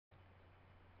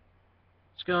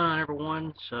What's going on,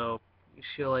 everyone? So,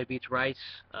 UCLA beats Rice.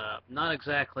 Not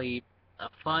exactly a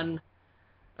fun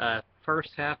first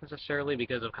half necessarily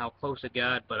because of how close it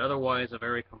got, but otherwise a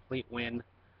very complete win.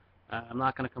 I'm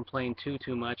not going to complain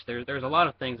too much. There's a lot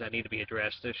of things that need to be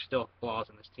addressed. There's still flaws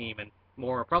in this team, and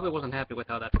more probably wasn't happy with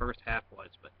how that first half was,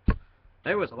 but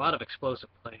there was a lot of explosive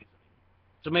plays.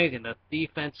 It's amazing. The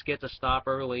defense gets a stop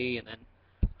early, and then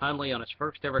Hunley on his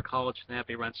first ever college snap,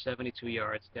 he runs 72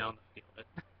 yards down the field.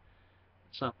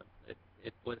 Something.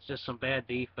 It was just some bad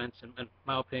defense, in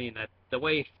my opinion. That the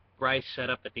way Rice set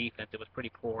up the defense, it was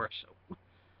pretty poor. So,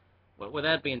 with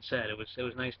that being said, it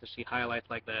was nice to see highlights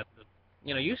like that.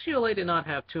 UCLA did not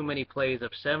have too many plays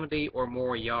of 70 or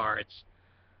more yards.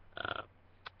 Uh,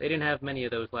 they didn't have many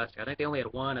of those last year. I think they only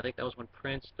had one. I think that was when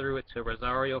Prince threw it to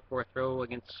Rosario for a throw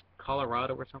against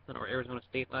Colorado or something, or Arizona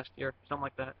State last year, something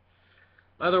like that.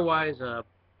 Otherwise,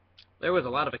 there was a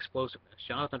lot of explosiveness.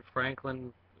 Jonathan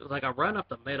Franklin, it was like a run up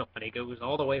the middle, and he goes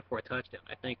all the way for a touchdown.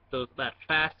 I think that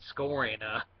fast scoring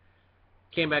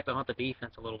came back to haunt the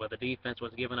defense a little bit. The defense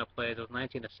was giving up plays. It was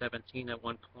 19-17 at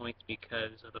one point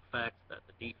because of the fact that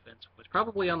the defense was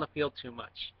probably on the field too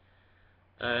much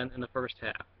in the first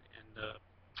half. And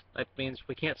that means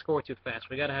we can't score too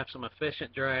fast. We got to have some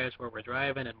efficient drives where we're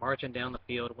driving and marching down the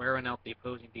field, wearing out the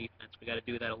opposing defense. We got to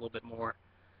do that a little bit more.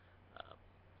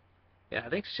 Yeah, I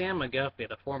think Sam McGuffey,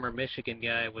 the former Michigan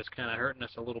guy, was kind of hurting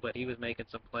us a little bit. He was making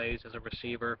some plays as a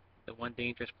receiver, the one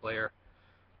dangerous player.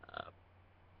 Uh,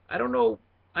 I don't know.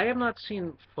 I have not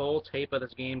seen full tape of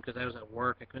this game because I was at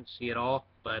work. I couldn't see it all.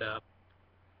 But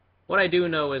what I do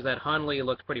know is that Hunley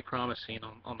looked pretty promising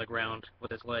on the ground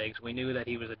with his legs. We knew that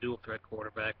he was a dual-threat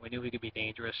quarterback. We knew he could be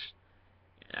dangerous.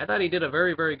 I thought he did a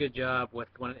very, very good job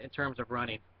in terms of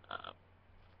running.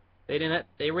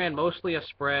 They ran mostly a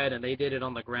spread, and they did it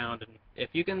on the ground. And if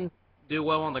you can do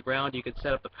well on the ground, you can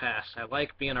set up the pass. I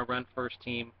like being a run-first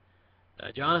team.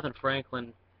 Jonathan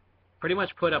Franklin pretty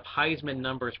much put up Heisman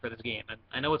numbers for this game. And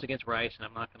I know it's against Rice, and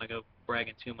I'm not going to go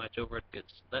bragging too much over it.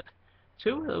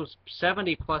 Two of those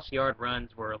 70-plus yard runs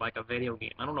were like a video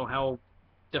game. I don't know how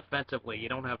defensively you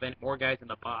don't have any more guys in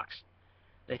the box.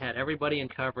 They had everybody in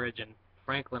coverage, and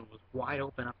Franklin was wide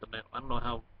open up the middle. I don't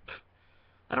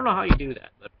know how you do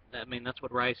that, but I mean that's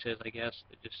what Rice is, I guess.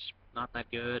 They're just not that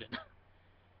good,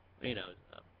 and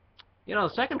the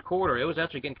second quarter it was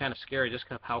actually getting kind of scary just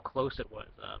because of how close it was.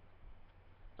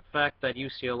 The fact that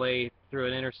UCLA threw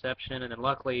an interception, and then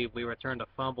luckily we returned a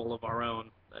fumble of our own.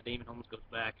 Damon Holmes goes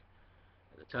back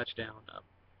the touchdown.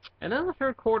 And then the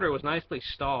third quarter was nicely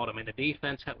stalled. I mean the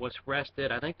defense was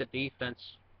rested. I think the defense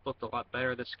looked a lot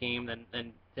better this game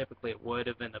than typically it would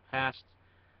have in the past.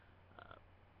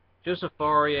 Joseph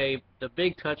Faurier, the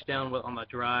big touchdown on the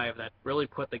drive that really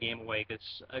put the game away,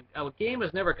 because a game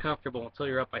is never comfortable until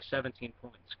you're up by 17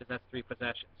 points, because that's 3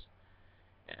 possessions.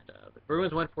 And the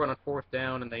Bruins went for it on fourth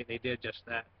down, and they did just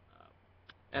that.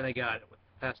 And they got it.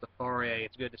 Past the Faurier,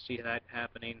 it's good to see that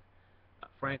happening.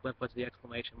 Franklin puts the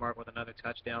exclamation mark with another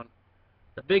touchdown.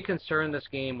 The big concern this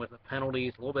game was the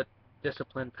penalties, a little bit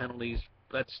disciplined penalties.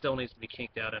 That still needs to be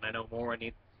kinked out, and I know Moore,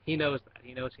 he knows that.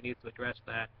 He knows he needs to address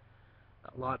that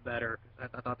a lot better.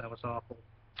 I thought that was awful.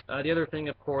 The other thing,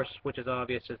 of course, which is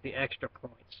obvious, is the extra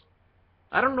points.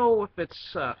 I don't know if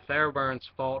it's Fairbairn's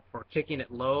fault for kicking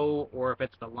it low or if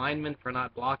it's the lineman for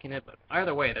not blocking it, but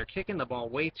either way, they're kicking the ball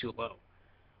way too low.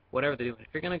 Whatever they're doing. If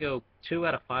you're going to go 2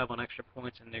 out of 5 on extra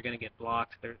points and they're going to get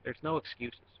blocked, there's no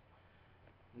excuses.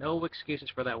 No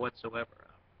excuses for that whatsoever.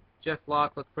 Jeff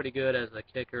Locke looked pretty good as a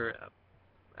kicker,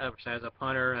 as a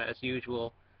punter, as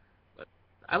usual.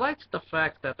 I liked the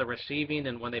fact that the receiving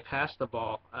and when they pass the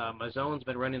ball, Mazzone's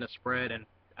been running a spread, and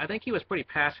I think he was pretty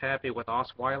pass happy with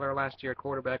Osweiler last year,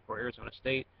 quarterback for Arizona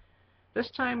State. This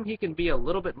time he can be a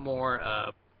little bit more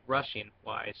rushing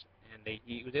wise, and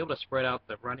he was able to spread out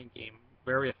the running game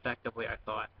very effectively, I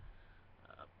thought.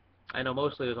 I know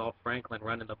mostly it was all Franklin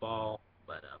running the ball,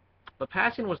 but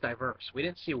passing was diverse. We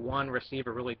didn't see one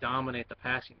receiver really dominate the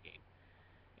passing game.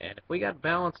 And if we got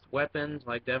balanced weapons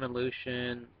like Devin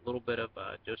Lucien, a little bit of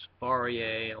Joseph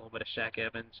Faurier, a little bit of Shaq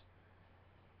Evans,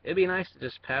 it'd be nice to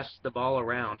just pass the ball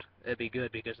around. It'd be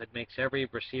good because it makes every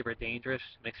receiver dangerous,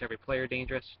 makes every player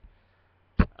dangerous.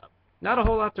 Not a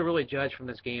whole lot to really judge from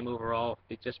this game overall,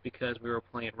 just because we were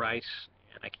playing Rice,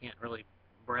 and I can't really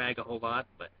brag a whole lot,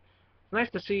 but it's nice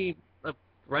to see a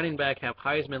running back have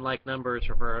Heisman-like numbers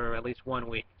for at least 1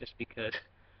 week, just because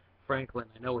Franklin,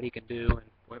 I know what he can do,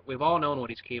 and we've all known what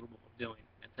he's capable of doing,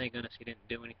 and thank goodness he didn't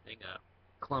do anything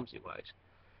clumsy-wise.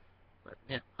 But,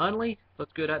 yeah, Hunley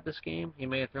looked good at this game. He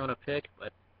may have thrown a pick,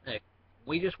 but, hey,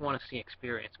 we just want to see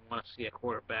experience. We want to see a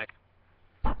quarterback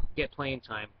get playing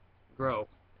time, grow,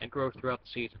 and grow throughout the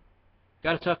season.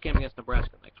 got a tough game against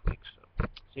Nebraska next week. So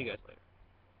see you guys later.